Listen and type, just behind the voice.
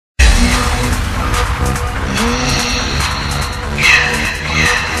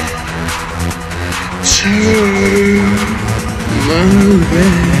turn my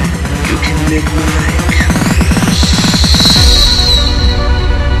back, you can lick my curse.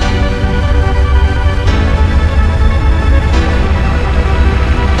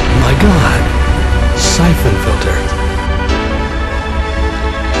 My God, siphon filter.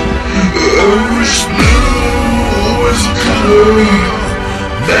 I wish blue was a color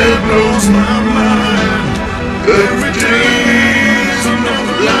that blows my mind. Every day's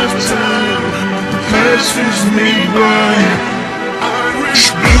another lifetime passes me by. I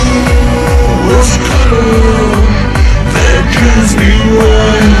wish blue was a color that drives me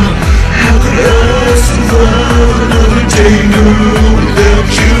wild. How could I survive another day, girl, without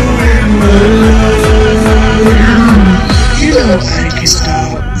you in my life? You know I can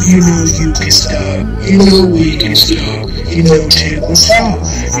stop, you know you can stop, you know we can stop, you know Ted will stop,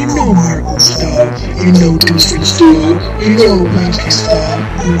 you know Mark will stop, you know Deuce will stop, you know we can stop,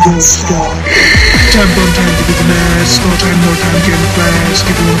 we won't stop. Time bomb, time to get the mask, no time getting fast,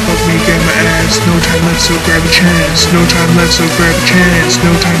 if you wanna fuck me, get my ass, no time left, so grab a chance, no time left, so grab a chance,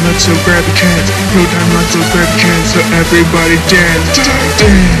 no time left, so grab a chance, no time left, so grab a chance, so everybody dance, dance.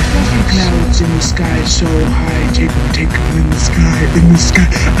 Clouds in the sky so high, take them in the sky,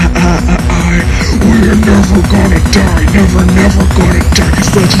 we're never gonna die, never gonna die,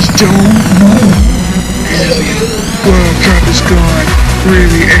 cause I just don't know. Hell yeah. World drop is gone,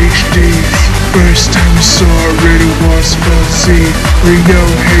 really HD. First time I saw it, really was fun to see. Rio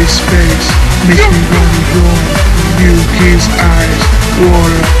hates face, makes me really warm. Yuki's eyes,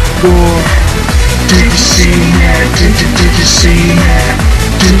 water, war. Did you see that? Did you see that?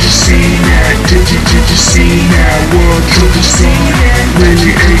 Did you see that? Did you see that? World drop is gone,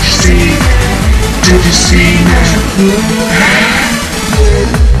 really HD. Did you see that?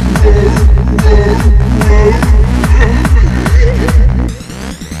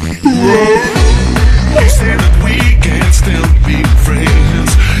 You said that we can still be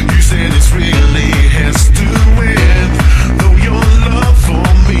friends. You said this really has to end. Though your love for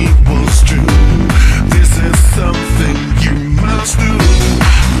me was true, this is something you must do.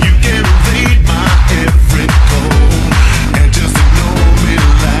 You can read my every code and just ignore me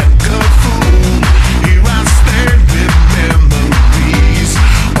like a fool. Here I stand with memories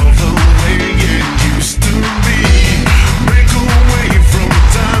of the way it used to be. Break away from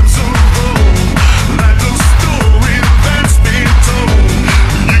times of old, like a story that's been told.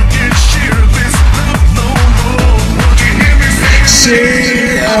 You can share this love no more. Won't you hear me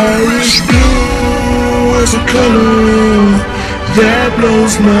Say Irish blue is a color that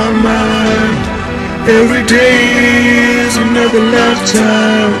blows my mind. Every day is another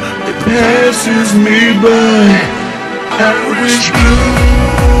lifetime that passes me by. Irish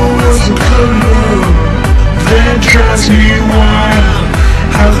blue is a color that drives me wild.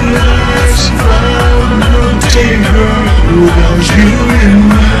 How could I survive another day, girl, without you in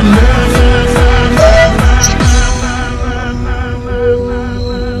my life?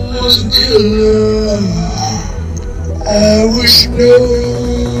 I wish no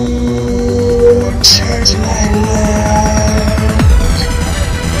one turns my life.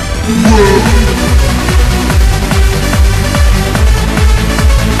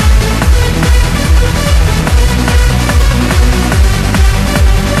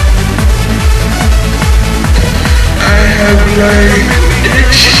 I have like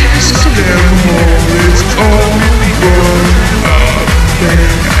itches to them all. It's all gone up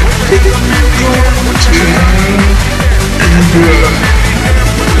there. I think I'm going to have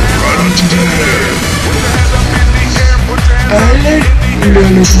run to death. I like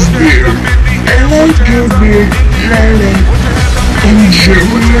Lala's beer. I like your beer, Lala. I'm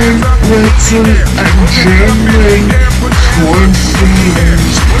juggling pretzel, I'm juggling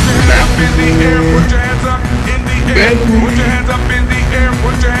cornflakes. Put your hands up in the air, put your hands up in the air,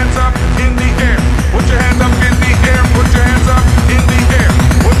 put your hands up in the air, put your hands up in the air, put your hands up in the air.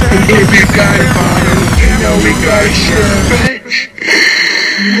 If you got a bottle, you know we got a shirt.